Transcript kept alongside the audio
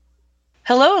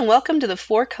Hello and welcome to the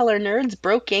Four Color Nerds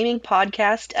Broke Gaming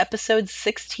Podcast, episode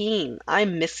 16.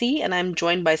 I'm Missy and I'm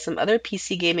joined by some other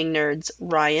PC gaming nerds,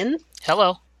 Ryan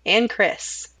Hello. and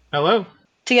Chris. Hello.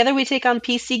 Together we take on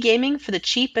PC gaming for the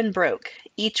cheap and broke.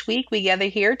 Each week we gather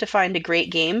here to find a great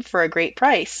game for a great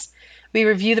price. We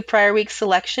review the prior week's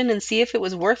selection and see if it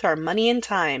was worth our money and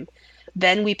time.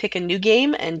 Then we pick a new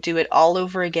game and do it all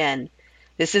over again.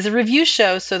 This is a review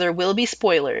show, so there will be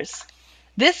spoilers.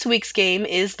 This week's game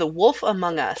is The Wolf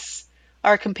Among Us.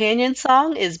 Our companion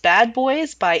song is Bad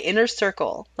Boys by Inner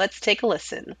Circle. Let's take a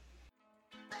listen.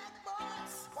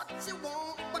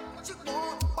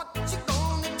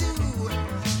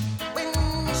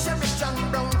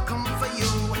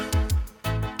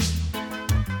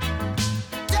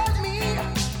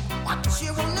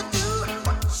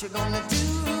 You gonna do?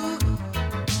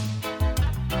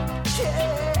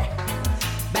 Yeah.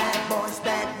 Bad boys,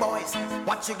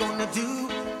 what you gonna do?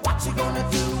 What you gonna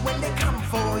do when they come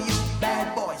for you?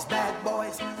 Bad boys,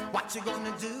 what you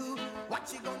gonna do?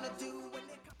 What you gonna do when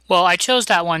they come? Well, I chose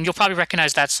that one. You'll probably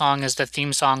recognize that song as the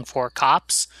theme song for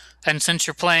Cops. And since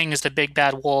you're playing as the Big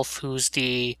Bad Wolf, who's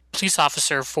the police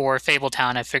officer for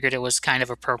Fabletown, I figured it was kind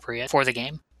of appropriate for the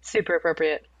game. Super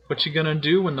appropriate. What you gonna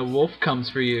do when the wolf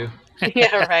comes for you?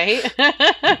 Yeah, right?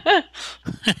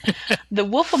 The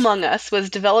Wolf Among Us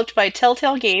was developed by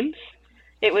Telltale Games.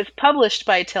 It was published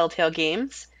by Telltale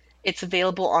Games. It's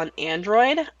available on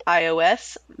Android,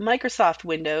 iOS, Microsoft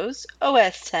Windows,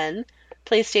 OS X,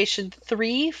 PlayStation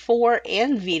 3, 4,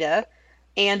 and Vita,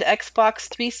 and Xbox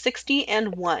 360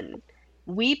 and One.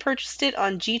 We purchased it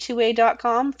on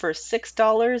G2A.com for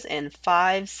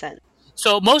 $6.05.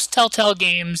 So most Telltale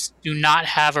games do not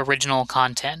have original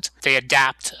content. They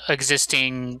adapt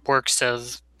existing works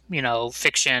of,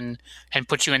 fiction and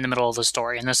put you in the middle of the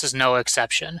story, and this is no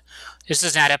exception. This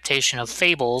is an adaptation of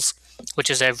Fables, which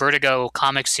is a Vertigo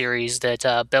comic series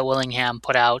that Bill Willingham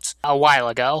put out a while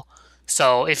ago.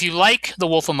 So if you like The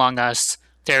Wolf Among Us,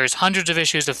 there's hundreds of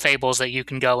issues of Fables that you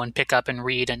can go and pick up and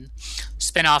read, and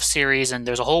spin-off series, and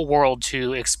there's a whole world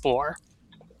to explore.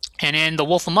 And in The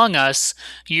Wolf Among Us,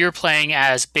 you're playing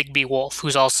as Bigby Wolf,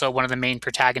 who's also one of the main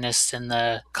protagonists in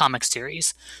the comic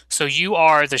series. So you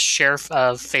are the sheriff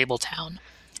of Fabletown.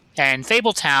 And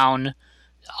Fabletown,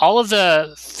 all of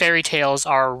the fairy tales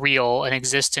are real and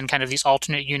exist in kind of these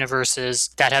alternate universes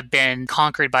that have been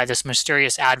conquered by this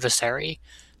mysterious adversary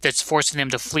that's forcing them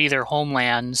to flee their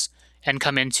homelands and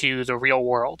come into the real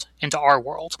world, into our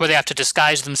world, where they have to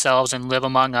disguise themselves and live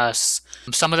among us.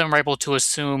 Some of them are able to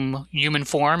assume human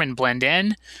form and blend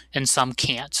in, and some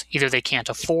can't. Either they can't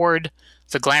afford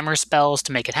the glamour spells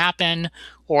to make it happen,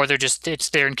 or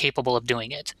they're incapable of doing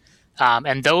it.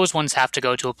 And those ones have to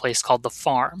go to a place called the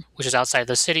farm, which is outside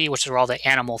the city, which is where all the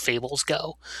animal fables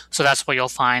go. So that's where you'll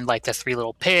find like the three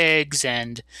little pigs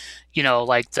and,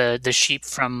 like the sheep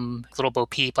from Little Bo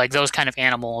Peep, like those kind of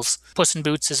animals. Puss in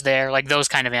Boots is there, like those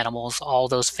kind of animals. All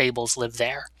those fables live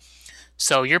there.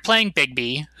 So you're playing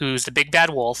Bigby, who's the big bad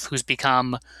wolf, who's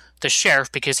become the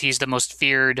sheriff because he's the most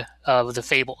feared of the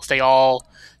fables. They all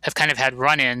have kind of had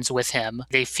run-ins with him.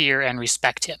 They fear and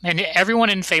respect him. And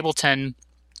everyone in Fableton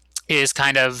is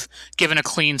kind of given a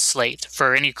clean slate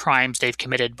for any crimes they've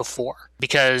committed before,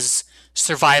 because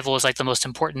survival is like the most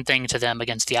important thing to them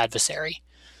against the adversary.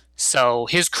 So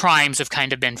his crimes have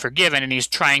kind of been forgiven, and he's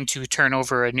trying to turn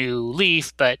over a new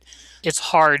leaf, but it's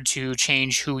hard to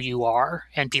change who you are,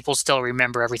 and people still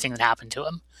remember everything that happened to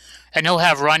him. And he'll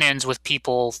have run-ins with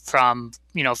people from,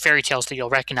 fairy tales that you'll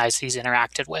recognize he's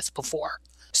interacted with before.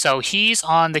 So he's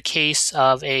on the case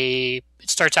of it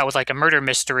starts out with like a murder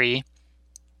mystery,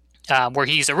 where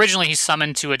he's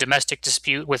summoned to a domestic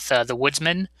dispute with the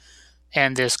woodsman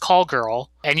and this call girl.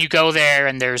 And you go there,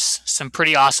 and there's some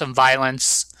pretty awesome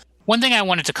violence. One thing I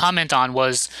wanted to comment on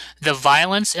was the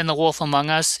violence in The Wolf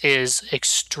Among Us is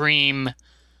extreme.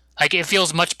 Like, it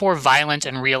feels much more violent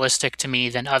and realistic to me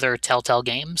than other Telltale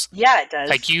games. Yeah, it does.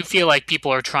 Like, you feel like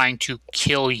people are trying to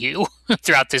kill you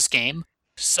throughout this game.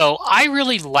 So I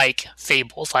really like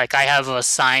Fables. Like, I have a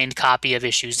signed copy of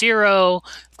issue 0.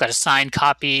 I've got a signed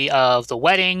copy of the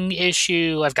wedding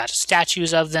issue. I've got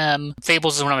statues of them.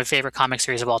 Fables is one of my favorite comic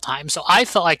series of all time. So I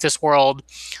felt like this world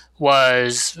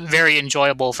was very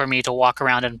enjoyable for me to walk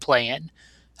around and play in.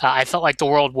 I felt like the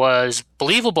world was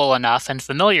believable enough and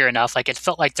familiar enough. Like, it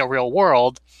felt like the real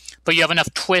world. But you have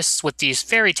enough twists with these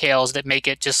fairy tales that make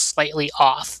it just slightly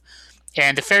off.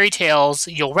 And the fairy tales,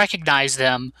 you'll recognize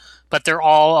them, but they're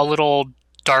all a little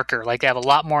darker. Like, they have a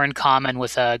lot more in common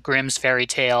with a Grimm's fairy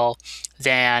tale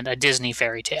than a Disney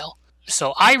fairy tale.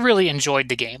 So I really enjoyed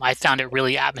the game. I found it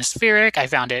really atmospheric. I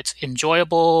found it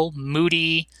enjoyable,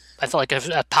 moody. I felt like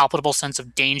a palpable sense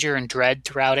of danger and dread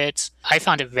throughout it. I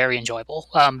found it very enjoyable.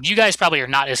 You guys probably are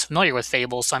not as familiar with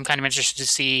Fable, so I'm kind of interested to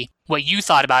see what you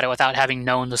thought about it without having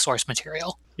known the source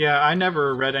material. Yeah, I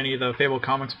never read any of the Fable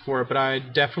comics before, but I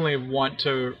definitely want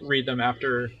to read them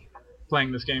after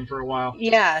playing this game for a while.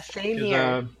 Yeah, same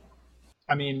here.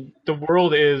 I mean, the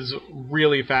world is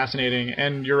really fascinating,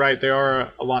 and you're right, they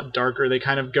are a lot darker. They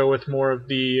kind of go with more of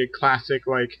the classic,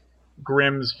 like,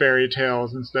 Grimm's fairy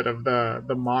tales instead of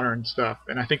the modern stuff.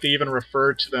 And I think they even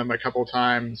refer to them a couple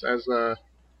times as when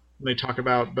they talk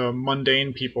about the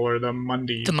mundane people, or the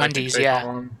Mundies. The Mundies,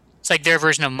 yeah. It's like their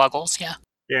version of Muggles, yeah.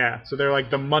 Yeah, so they're like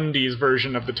the Mundies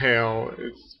version of the tale.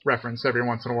 It's referenced every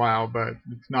once in a while, but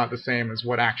it's not the same as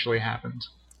what actually happened.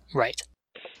 Right.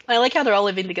 I like how they're all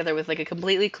living together with like a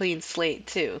completely clean slate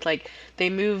too. Like they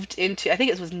moved into, I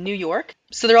think it was New York.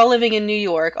 So they're all living in New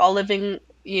York, all living,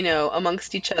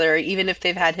 amongst each other, even if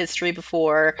they've had history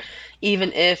before,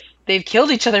 even if they've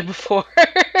killed each other before.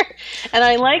 And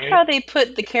I like how they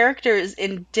put the characters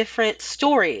in different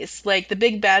stories. Like the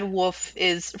big bad wolf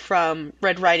is from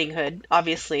Red Riding Hood,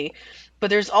 obviously. But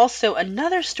there's also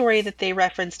another story that they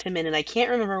referenced him in, and I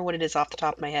can't remember what it is off the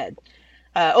top of my head.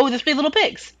 The Three Little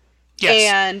Pigs.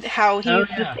 Yes. And how he's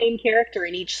the same character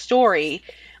in each story,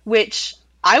 which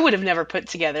I would have never put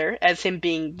together as him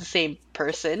being the same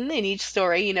person in each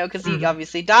story, because he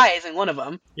obviously dies in one of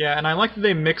them. Yeah, and I like that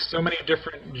they mix so many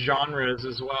different genres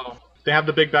as well. They have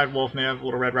the Big Bad Wolf and they have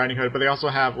Little Red Riding Hood, but they also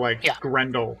have,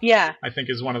 Grendel. Yeah. I think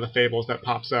is one of the fables that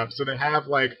pops up. So they have,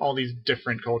 all these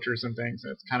different cultures and things.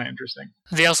 It's kind of interesting.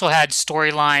 They also had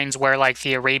storylines where,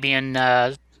 the Arabian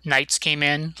Knights came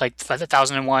in, the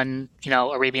 1001,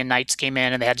 Arabian Knights came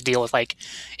in, and they had to deal with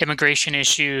immigration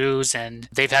issues, and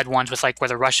they've had ones with where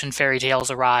the Russian fairy tales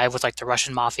arrive with the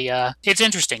Russian mafia. It's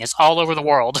interesting. It's all over the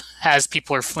world as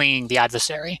people are fleeing the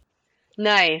adversary.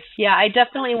 Nice. Yeah, I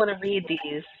definitely want to read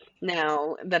these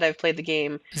now that I've played the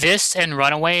game. This and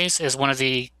Runaways is one of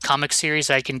the comic series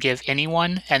I can give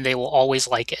anyone, and they will always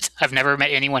like it. I've never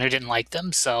met anyone who didn't like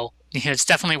them, so it's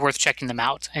definitely worth checking them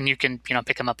out, and you can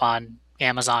pick them up on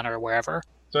Amazon or wherever.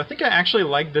 So I think I actually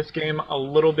like this game a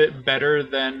little bit better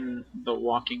than the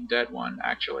Walking Dead one,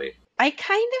 actually. I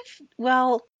can't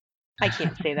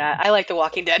say that. I like The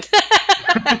Walking Dead.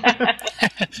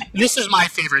 This is my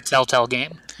favorite Telltale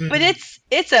game. But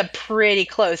it's a pretty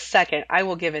close second. I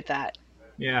will give it that.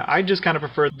 Yeah, I just kind of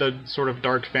prefer the sort of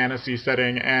dark fantasy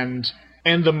setting and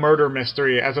the murder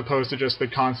mystery as opposed to just the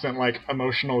constant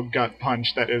emotional gut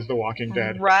punch that is The Walking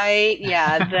Dead. Right,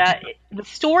 yeah. The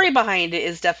story behind it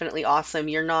is definitely awesome.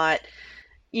 You're not,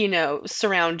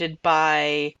 surrounded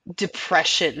by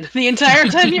depression the entire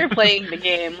time you're playing the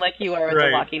game like you are with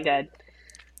The Walking Dead.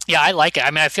 Yeah, I like it.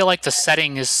 I mean, I feel like the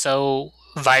setting is so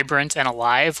vibrant and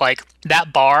alive.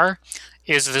 That bar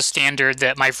is the standard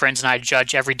that my friends and I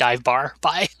judge every dive bar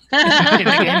by in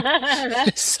the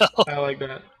game. So I like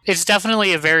that. It's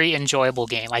definitely a very enjoyable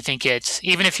game. I think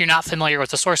even if you're not familiar with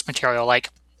the source material,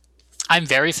 I'm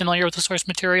very familiar with the source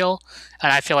material,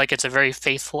 and I feel like it's a very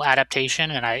faithful adaptation,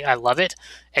 and I love it.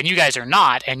 And you guys are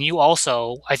not, and you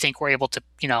also, I think, were able to,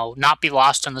 not be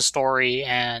lost in the story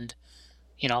and,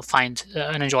 find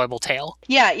an enjoyable tale.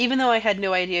 Yeah, even though I had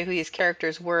no idea who these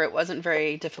characters were, it wasn't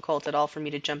very difficult at all for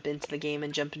me to jump into the game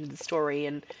and jump into the story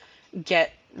and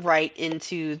get right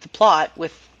into the plot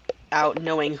without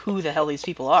knowing who the hell these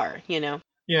people are, Yeah,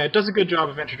 it does a good job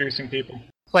of introducing people.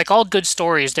 Like all good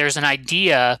stories, there's an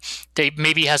idea that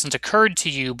maybe hasn't occurred to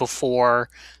you before,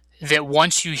 that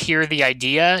once you hear the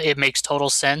idea, it makes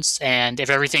total sense, and if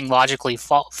everything logically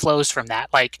flows from that.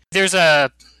 There's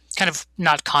a kind of,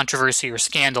 not controversy or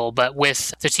scandal, but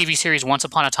with the TV series Once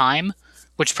Upon a Time,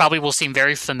 which probably will seem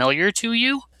very familiar to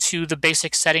you, to the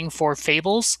basic setting for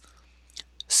Fables.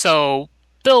 So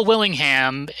Bill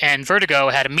Willingham and Vertigo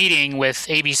had a meeting with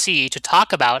ABC to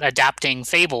talk about adapting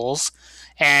Fables,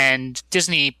 and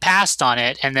Disney passed on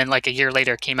it, and then a year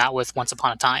later came out with Once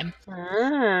Upon a Time.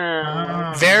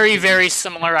 Very, very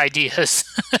similar ideas,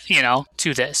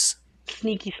 to this.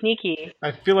 Sneaky.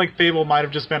 I feel like Fable might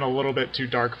have just been a little bit too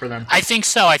dark for them. I think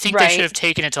so. I think they should have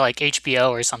taken it to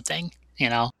HBO or something,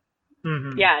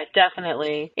 Mm-hmm. Yeah,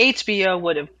 definitely. HBO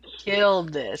would have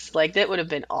killed this. That would have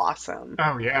been awesome.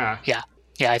 Oh, yeah.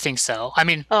 Yeah, I think so. I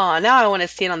mean... Oh, now I want to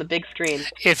see it on the big screen.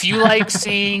 If you like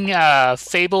seeing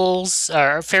fables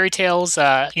or fairy tales,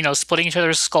 splitting each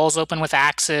other's skulls open with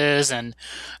axes and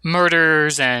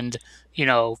murders and,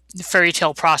 fairy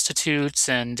tale prostitutes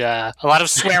and a lot of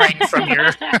swearing from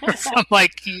your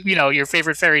your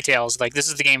favorite fairy tales, this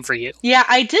is the game for you. Yeah,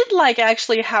 I did like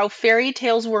actually how fairy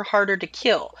tales were harder to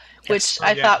kill, which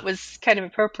I thought was kind of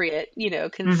appropriate,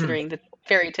 considering that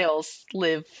fairy tales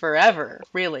live forever,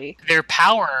 really. Their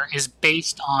power is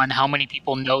based on how many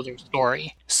people know their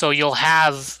story. So you'll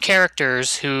have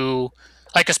characters who,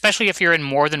 like, especially if you're in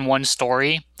more than one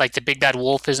story, like the Big Bad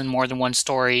Wolf is in more than one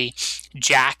story.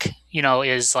 Jack,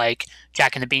 is like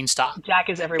Jack and the Beanstalk. Jack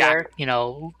is everywhere. Jack,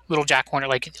 Little Jack Horner,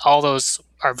 like all those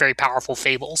are very powerful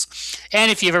fables.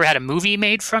 And if you've ever had a movie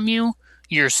made from you,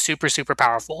 you're super, super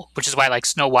powerful, which is why like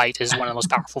Snow White is one of the most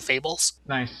powerful fables.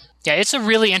 Nice. Yeah, it's a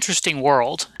really interesting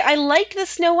world. I liked the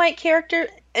Snow White character,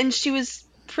 and she was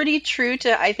pretty true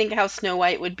to, I think, how Snow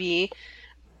White would be.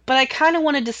 But I kind of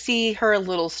wanted to see her a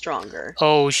little stronger.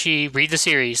 Oh, read the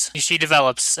series. She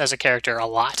develops as a character a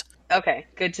lot. Okay,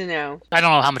 good to know. I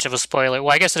don't know how much of a spoiler.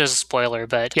 Well, I guess it is a spoiler,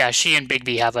 but yeah, she and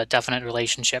Bigby have a definite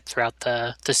relationship throughout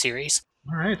the series.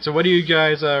 All right, so what do you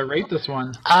guys rate this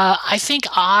one? I think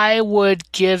I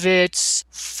would give it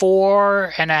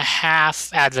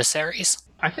 4.5 adversaries.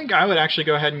 I think I would actually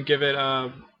go ahead and give it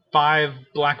 5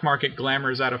 Black Market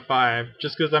Glamours out of 5,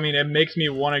 just because, it makes me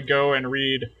want to go and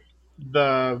read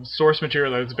the source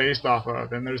material that it's based off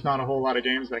of, and there's not a whole lot of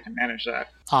games that can manage that.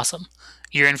 Awesome.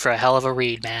 You're in for a hell of a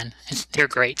read, man. They're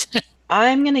great.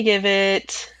 I'm going to give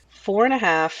it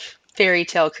 4.5 fairy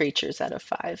tale creatures out of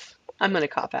 5. I'm going to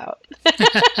cop out.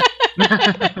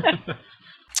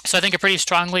 So I think a pretty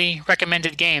strongly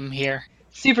recommended game here.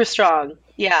 Super strong.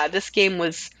 Yeah, this game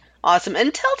was awesome.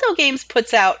 And Telltale Games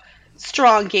puts out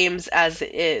strong games as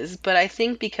it is, but I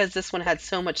think because this one had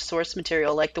so much source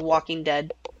material, like The Walking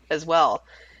Dead as well,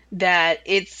 that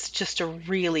it's just a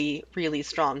really, really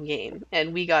strong game.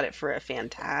 And we got it for a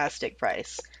fantastic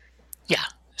price. Yeah,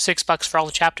 $6 for all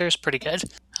the chapters, pretty good.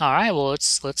 All right, well,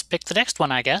 let's pick the next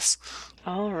one, I guess.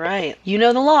 All right. You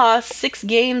know the law. 6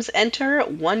 games enter,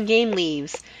 1 game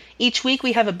leaves. Each week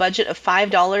we have a budget of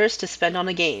 $5 to spend on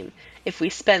a game. If we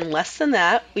spend less than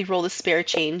that, we roll the spare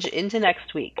change into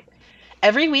next week.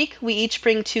 Every week we each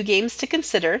bring 2 games to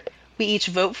consider. We each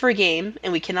vote for a game,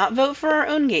 and we cannot vote for our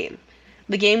own game.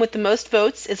 The game with the most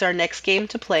votes is our next game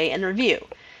to play and review.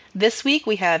 This week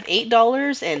we have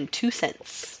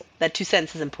 $8.02. That 2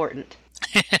 cents is important.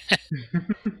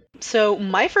 So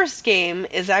my first game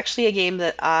is actually a game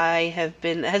that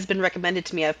has been recommended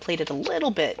to me. I've played it a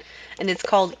little bit, and it's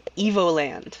called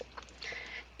Evoland.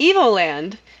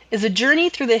 Evoland is a journey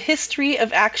through the history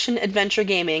of action-adventure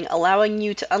gaming, allowing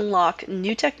you to unlock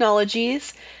new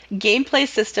technologies, gameplay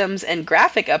systems, and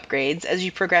graphic upgrades as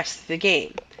you progress through the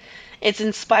game. It's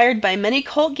inspired by many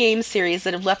cult game series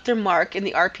that have left their mark in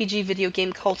the RPG video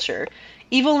game culture.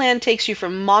 Evoland takes you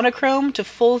from monochrome to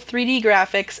full 3D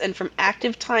graphics and from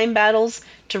active time battles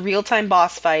to real-time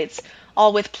boss fights,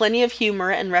 all with plenty of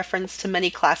humor and reference to many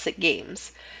classic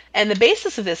games. And the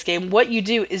basis of this game, what you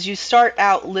do is you start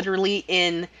out literally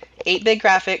in 8-bit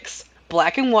graphics,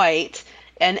 black and white,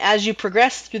 and as you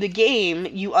progress through the game,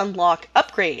 you unlock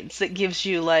upgrades that gives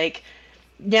you, like,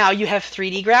 now you have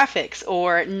 3D graphics,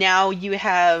 or now you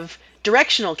have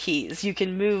directional keys. You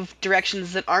can move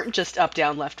directions that aren't just up,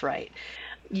 down, left, right.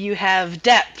 You have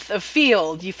depth of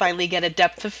field. You finally get a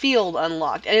depth of field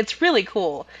unlocked, and it's really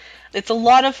cool. It's a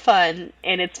lot of fun,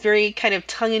 and it's very kind of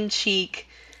tongue-in-cheek,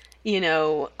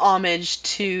 homage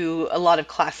to a lot of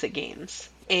classic games.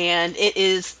 And it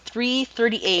is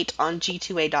 $3.38 on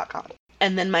G2A.com.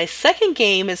 And then my second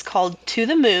game is called To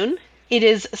the Moon. It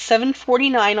is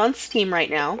 $7.49 on Steam right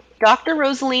now. Dr.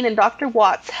 Rosaline and Dr.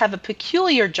 Watts have a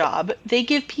peculiar job. They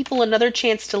give people another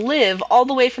chance to live all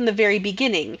the way from the very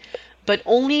beginning, but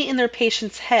only in their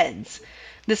patients' heads.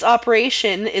 This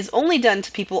operation is only done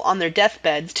to people on their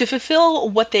deathbeds to fulfill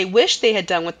what they wish they had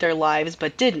done with their lives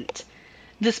but didn't.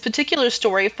 This particular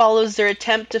story follows their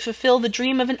attempt to fulfill the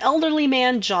dream of an elderly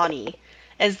man, Johnny.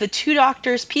 As the 2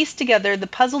 doctors piece together the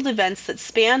puzzled events that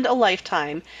spanned a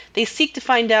lifetime, they seek to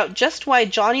find out just why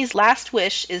Johnny's last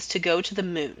wish is to go to the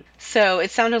moon. So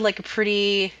it sounded like a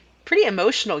pretty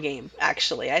emotional game,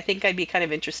 actually. I think I'd be kind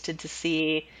of interested to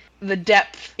see the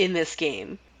depth in this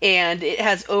game. And it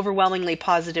has overwhelmingly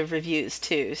positive reviews,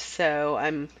 too. So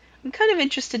I'm kind of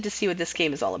interested to see what this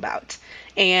game is all about.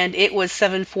 And it was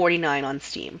 $7.49 on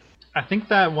Steam. I think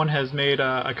that one has made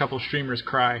a couple streamers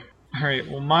cry. Alright,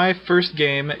 well my first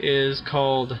game is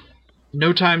called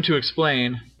No Time to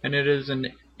Explain, and it is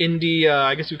an indie,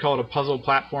 I guess you'd call it a puzzle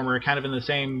platformer, kind of in the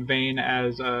same vein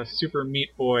as Super Meat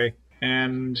Boy.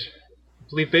 And I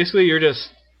believe basically you're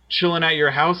just chilling at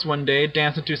your house one day,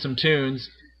 dancing to some tunes,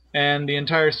 and the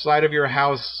entire side of your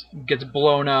house gets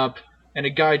blown up, and a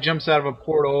guy jumps out of a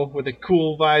portal with a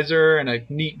cool visor and a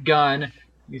neat gun.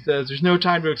 He says, "There's no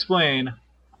time to explain.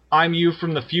 I'm you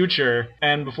from the future."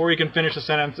 And before he can finish the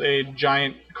sentence, a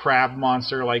giant crab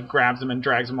monster grabs him and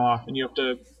drags him off, and you have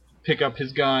to pick up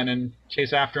his gun and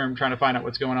chase after him, trying to find out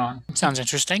what's going on. Sounds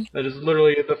interesting. That is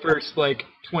literally the first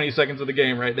 20 seconds of the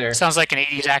game right there. Sounds like an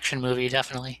 80s action movie,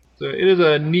 definitely. So it is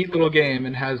a neat little game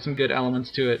and has some good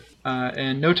elements to it.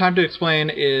 And No Time to Explain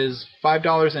is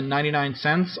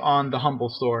 $5.99 on the Humble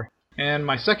Store. And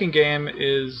my second game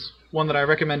is one that I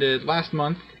recommended last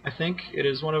month, I think. It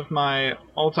is one of my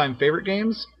all-time favorite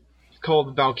games. It's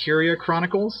called Valkyria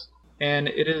Chronicles. And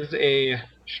it is a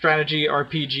strategy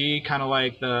RPG, kind of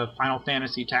like the Final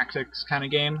Fantasy Tactics kind of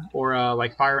game, or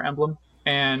like Fire Emblem.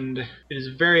 And it is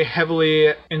very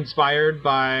heavily inspired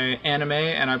by anime,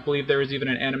 and I believe there was even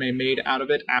an anime made out of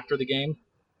it after the game.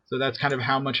 So that's kind of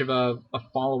how much of a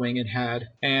following it had.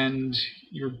 And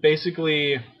you're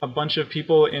basically a bunch of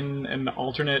people in an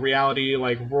alternate reality,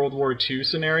 like World War II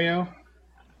scenario,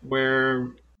 where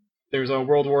there's a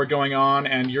world war going on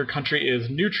and your country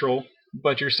is neutral,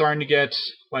 but you're starting to get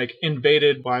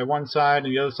invaded by one side,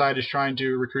 and the other side is trying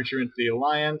to recruit you into the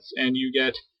alliance, and you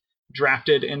get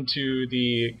drafted into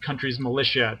the country's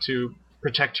militia to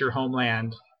protect your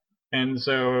homeland. And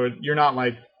so you're not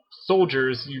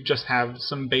soldiers, you just have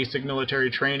some basic military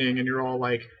training, and you're all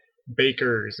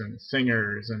bakers and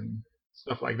singers and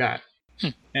stuff like that.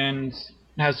 And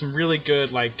it has some really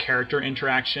good character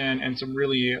interaction and some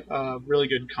really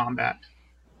good combat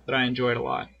that I enjoyed a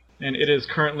lot. And it is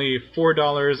currently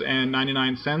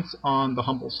 $4.99 on the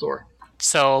Humble Store.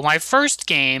 So my first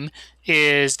game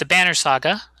is the Banner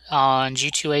Saga on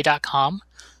G2A.com.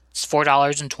 It's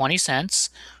 $4.20.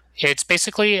 It's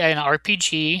basically an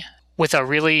RPG with a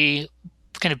really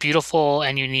kind of beautiful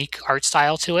and unique art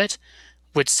style to it.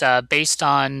 It's based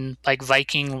on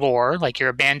Viking lore, you're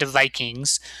a band of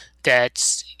Vikings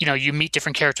that, you meet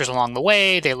different characters along the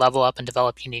way. They level up and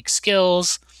develop unique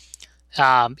skills.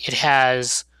 It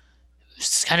has,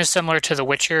 it's kind of similar to The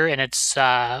Witcher in its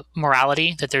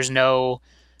morality, that there's no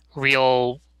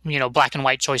real, black and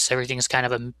white choice. Everything's kind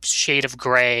of a shade of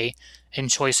gray in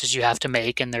choices you have to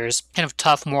make, and there's kind of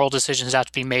tough moral decisions that have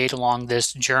to be made along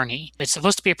this journey. It's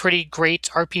supposed to be a pretty great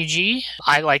RPG.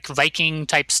 I like Viking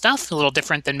type stuff, a little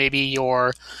different than maybe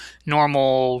your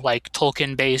normal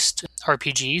Tolkien-based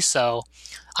RPG, so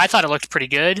I thought it looked pretty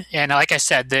good. And like I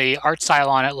said, the art style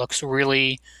on it looks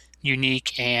really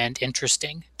unique and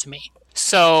interesting to me.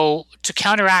 So to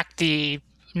counteract the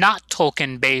not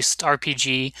Tolkien-based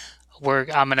RPG,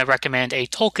 I'm going to recommend a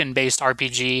Tolkien-based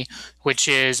RPG, which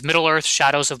is Middle-earth: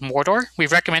 Shadows of Mordor.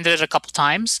 We've recommended it a couple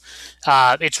times.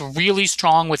 It's really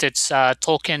strong with its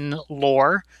Tolkien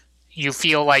lore. You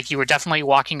feel like you were definitely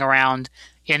walking around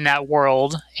in that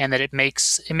world, and that it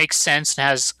makes sense and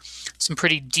has some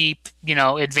pretty deep,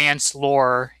 advanced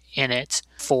lore in it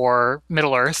for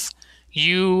Middle-earth.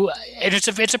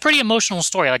 It's a pretty emotional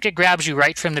story. It grabs you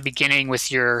right from the beginning with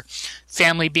your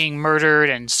family being murdered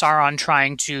and Sauron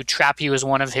trying to trap you as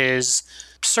one of his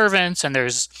servants, and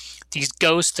there's these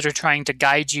ghosts that are trying to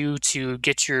guide you to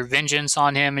get your vengeance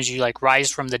on him as you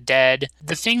rise from the dead.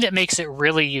 The thing that makes it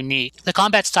really unique, the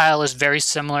combat style is very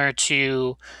similar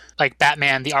to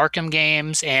Batman, the Arkham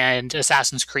games, and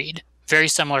Assassin's Creed. Very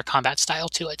similar combat style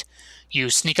to it. You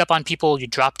sneak up on people, you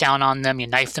drop down on them, you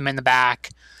knife them in the back.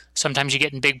 Sometimes you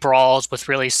get in big brawls with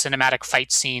really cinematic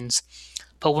fight scenes.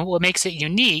 But what makes it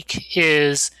unique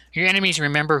is your enemies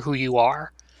remember who you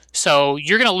are. So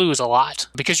you're going to lose a lot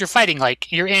because you're fighting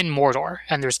you're in Mordor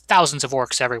and there's thousands of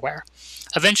orcs everywhere.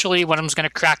 Eventually, one of them's going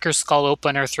to crack your skull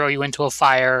open or throw you into a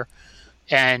fire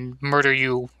and murder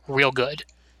you real good.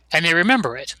 And they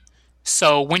remember it.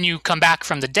 So when you come back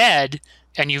from the dead,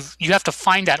 and you have to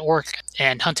find that orc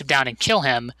and hunt him down and kill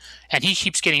him, and he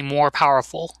keeps getting more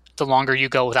powerful the longer you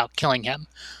go without killing him.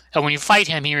 And when you fight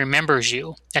him, he remembers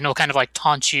you, and he'll kind of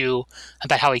taunt you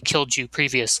about how he killed you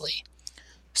previously.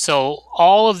 So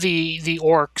all of the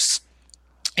orcs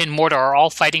in Mordor are all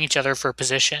fighting each other for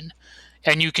position,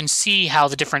 and you can see how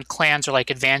the different clans are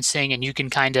advancing, and you can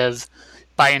kind of,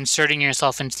 by inserting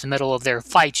yourself into the middle of their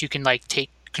fights, you can take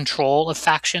control of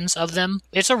factions of them.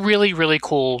 It's a really, really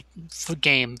cool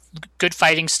game. Good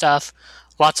fighting stuff,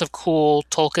 lots of cool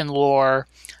Tolkien lore,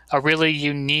 a really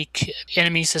unique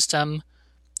enemy system,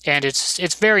 and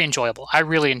it's very enjoyable. I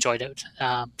really enjoyed it.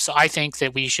 So I think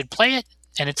that we should play it,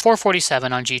 and it's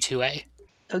 $4.47 on G2A.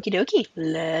 Okie dokie.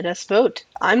 Let us vote.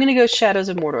 I'm going to go Shadows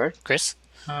of Mordor. Chris?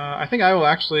 I think I will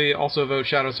actually also vote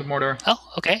Shadows of Mordor. Oh,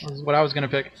 okay. That was what I was going to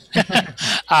pick.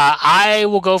 I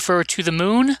will go for To the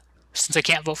Moon, since I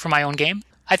can't vote for my own game.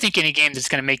 I think any game that's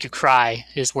going to make you cry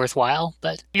is worthwhile,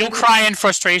 but you'll cry in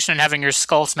frustration having your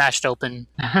skull smashed open.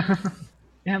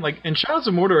 Yeah, like, and Shadows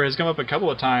of Mordor has come up a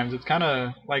couple of times. It's kind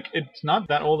of like it's not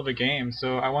that old of a game,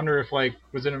 so I wonder if like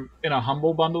was it in a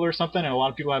humble bundle or something, and a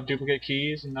lot of people have duplicate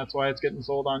keys, and that's why it's getting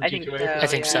sold on I think G2A. so. I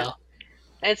think yeah. so.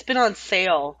 And it's been on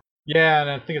sale. Yeah, and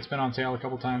I think it's been on sale a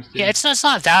couple times too. Yeah, it's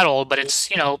not that old, but it's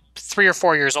 3 or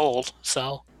 4 years old.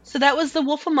 So So that was The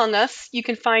Wolf Among Us. You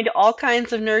can find all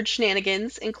kinds of nerd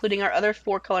shenanigans, including our other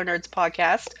Four Color Nerds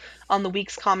podcast, on the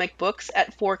week's comic books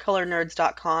at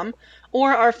fourcolornerds.com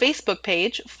or our Facebook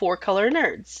page, Four Color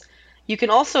Nerds. You can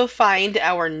also find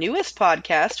our newest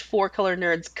podcast, Four Color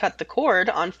Nerds Cut the Cord,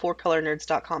 on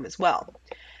fourcolornerds.com as well.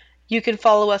 You can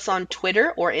follow us on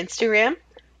Twitter or Instagram.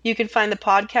 You can find the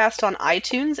podcast on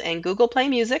iTunes and Google Play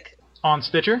Music, On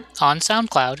Stitcher. on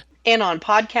SoundCloud. and on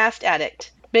Podcast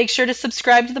Addict. Make sure to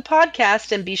subscribe to the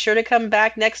podcast and be sure to come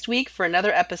back next week for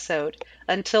another episode.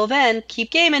 Until then,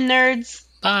 keep gaming, nerds.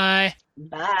 Bye.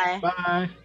 Bye. Bye.